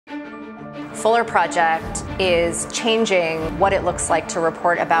Fuller Project is changing what it looks like to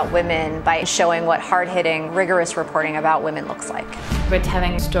report about women by showing what hard-hitting, rigorous reporting about women looks like. We're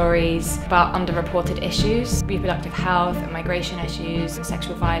telling stories about underreported issues, reproductive health, and migration issues, and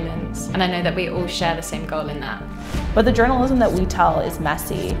sexual violence, and I know that we all share the same goal in that. But the journalism that we tell is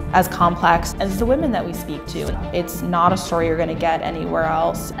messy, as complex as the women that we speak to. It's not a story you're going to get anywhere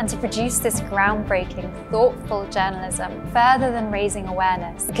else. And to produce this groundbreaking, thoughtful journalism, further than raising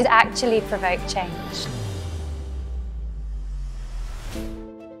awareness, it could actually provoke change.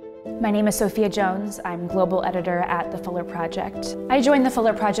 My name is Sophia Jones. I'm global editor at The Fuller Project. I joined The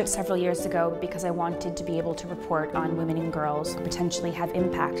Fuller Project several years ago because I wanted to be able to report on women and girls who potentially have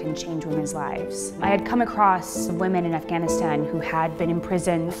impact and change women's lives. I had come across women in Afghanistan who had been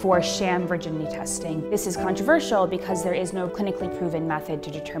imprisoned for sham virginity testing. This is controversial because there is no clinically proven method to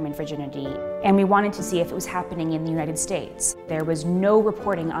determine virginity, and we wanted to see if it was happening in the United States. There was no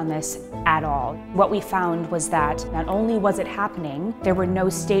reporting on this at all. What we found was that not only was it happening, there were no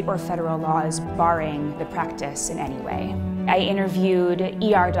state or federal laws barring the practice in any way. I interviewed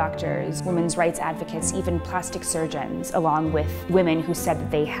ER doctors, women's rights advocates, even plastic surgeons, along with women who said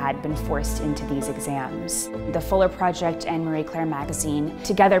that they had been forced into these exams. The Fuller Project and Marie Claire magazine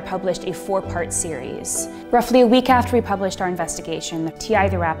together published a 4-part series. Roughly a week after we published our investigation, T.I.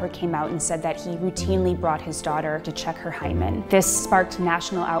 the rapper came out and said that he routinely brought his daughter to check her hymen. This sparked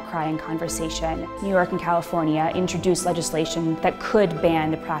national outcry and conversation. New York and California introduced legislation that could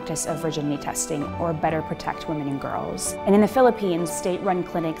ban the practice of virginity testing or better protect women and girls. And in the Philippines, state-run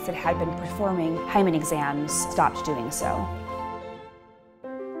clinics that had been performing hymen exams stopped doing so.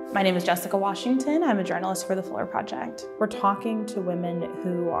 My name is Jessica Washington. I'm a journalist for The Fuller Project. We're talking to women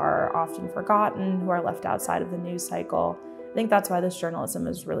who are often forgotten, who are left outside of the news cycle. I think that's why this journalism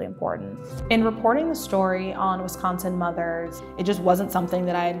is really important. In reporting the story on Wisconsin mothers, it just wasn't something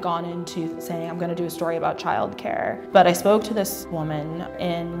that I had gone into saying, I'm gonna do a story about childcare. But I spoke to this woman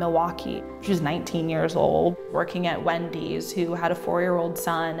in Milwaukee. She was 19 years old, working at Wendy's, who had a 4-year-old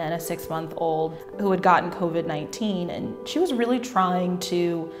son and a 6-month-old who had gotten COVID-19. And she was really trying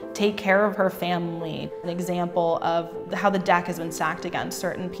to take care of her family. An example of how the deck has been stacked against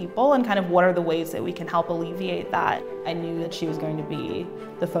certain people and kind of what are the ways that we can help alleviate that. I knew that she was going to be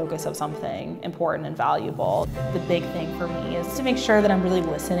the focus of something important and valuable. The big thing for me is to make sure that I'm really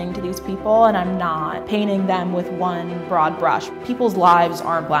listening to these people and I'm not painting them with one broad brush. People's lives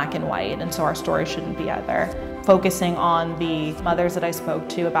aren't black and white, and so our story shouldn't be either. Focusing on the mothers that I spoke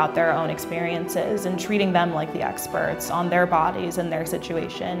to about their own experiences and treating them like the experts on their bodies and their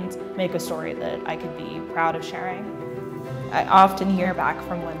situations make a story that I could be proud of sharing. I often hear back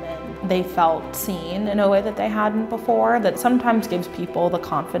from women they felt seen in a way that they hadn't before, that sometimes gives people the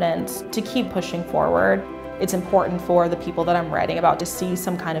confidence to keep pushing forward. It's important for the people that I'm writing about to see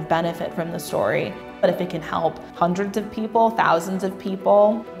some kind of benefit from the story. But if it can help hundreds of people, thousands of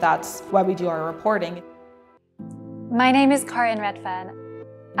people, that's why we do our reporting. My name is Corinne Redfern.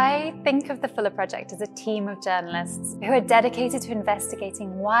 I think of the Fuller Project as a team of journalists who are dedicated to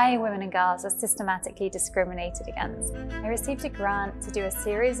investigating why women and girls are systematically discriminated against. I received a grant to do a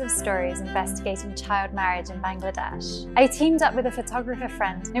series of stories investigating child marriage in Bangladesh. I teamed up with a photographer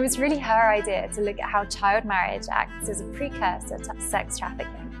friend, and it was really her idea to look at how child marriage acts as a precursor to sex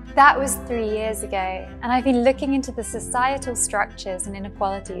trafficking. That was 3 years ago, and I've been looking into the societal structures and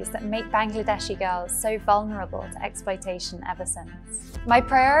inequalities that make Bangladeshi girls so vulnerable to exploitation ever since. My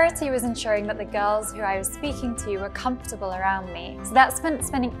priority was ensuring that the girls who I was speaking to were comfortable around me, so that meant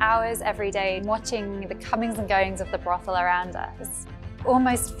spending hours every day watching the comings and goings of the brothel around us.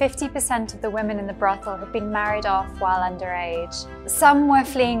 Almost 50% of the women in the brothel had been married off while underage. Some were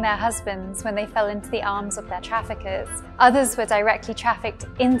fleeing their husbands when they fell into the arms of their traffickers. Others were directly trafficked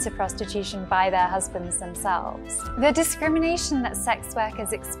into prostitution by their husbands themselves. The discrimination that sex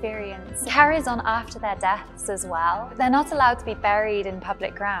workers experience carries on after their deaths as well. They're not allowed to be buried in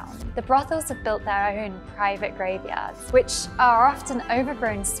public ground. The brothels have built their own private graveyards, which are often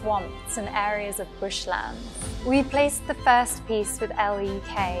overgrown swamps and areas of bushland. We placed the first piece with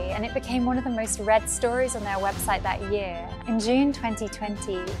LEK, and it became one of the most read stories on their website that year. In June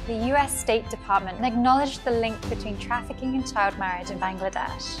 2020, the US State Department acknowledged the link between trafficking and child marriage in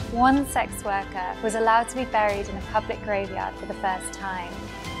Bangladesh. One sex worker was allowed to be buried in a public graveyard for the first time.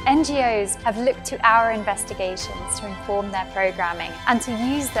 NGOs have looked to our investigations to inform their programming and to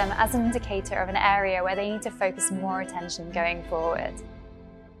use them as an indicator of an area where they need to focus more attention going forward.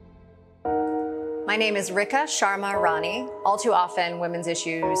 My name is Rika Sharma Rani. All too often, women's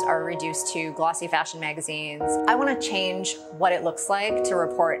issues are reduced to glossy fashion magazines. I want to change what it looks like to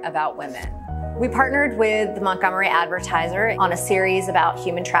report about women. We partnered with the Montgomery Advertiser on a series about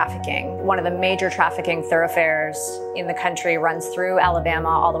human trafficking. One of the major trafficking thoroughfares in the country runs through Alabama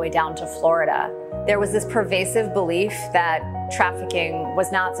all the way down to Florida. There was this pervasive belief that trafficking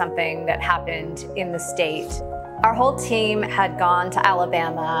was not something that happened in the state. Our whole team had gone to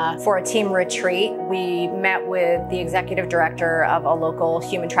Alabama for a team retreat. We met with the executive director of a local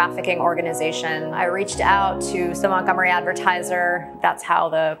human trafficking organization. I reached out to the Montgomery Advertiser. That's how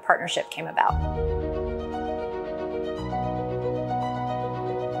the partnership came about.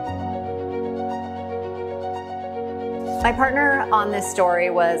 My partner on this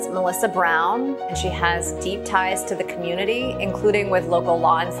story was Melissa Brown, and she has deep ties to the community, including with local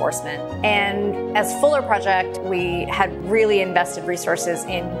law enforcement. And as Fuller Project, we had really invested resources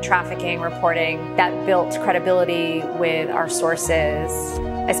in trafficking reporting that built credibility with our sources.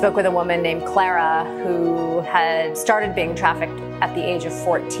 I spoke with a woman named Clara who had started being trafficked at the age of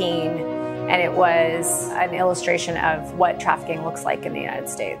 14. And it was an illustration of what trafficking looks like in the United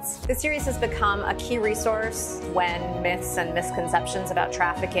States. The series has become a key resource when myths and misconceptions about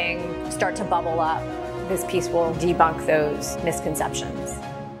trafficking start to bubble up. This piece will debunk those misconceptions.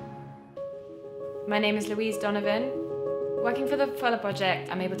 My name is Louise Donovan. Working for the Fuller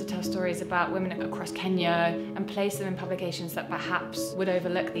Project, I'm able to tell stories about women across Kenya and place them in publications that perhaps would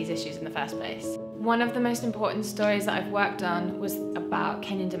overlook these issues in the first place. One of the most important stories that I've worked on was about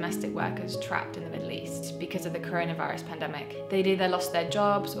Kenyan domestic workers trapped in the Middle East because of the coronavirus pandemic. They'd either lost their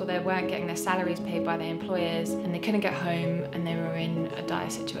jobs or they weren't getting their salaries paid by their employers, and they couldn't get home and they were in a dire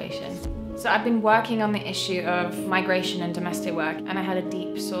situation. So I've been working on the issue of migration and domestic work, and I had a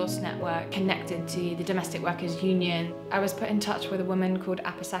deep source network connected to the Domestic Workers Union. I was put in touch with a woman called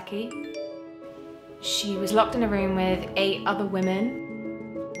Apasaki. She was locked in a room with 8 other women.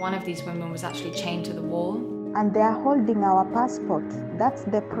 One of these women was actually chained to the wall. And they are holding our passports. That's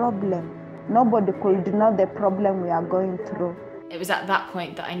the problem. Nobody could know the problem we are going through. It was at that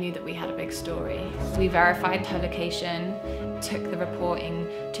point that I knew that we had a big story. We verified her location, took the reporting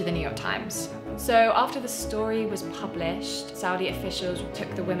to the New York Times. So after the story was published, Saudi officials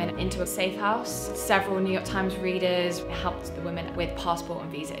took the women into a safe house. Several New York Times readers helped the women with passport and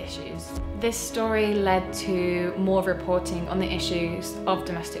visa issues. This story led to more reporting on the issues of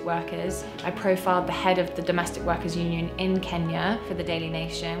domestic workers. I profiled the head of the Domestic Workers Union in Kenya for the Daily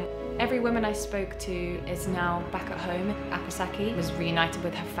Nation. Every woman I spoke to is now back at home. Apasaki was reunited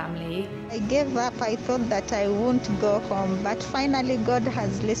with her family. I gave up. I thought that I wouldn't go home, but finally God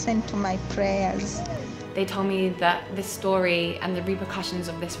has listened to my prayers. They told me that this story and the repercussions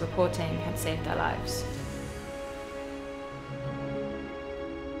of this reporting had saved their lives.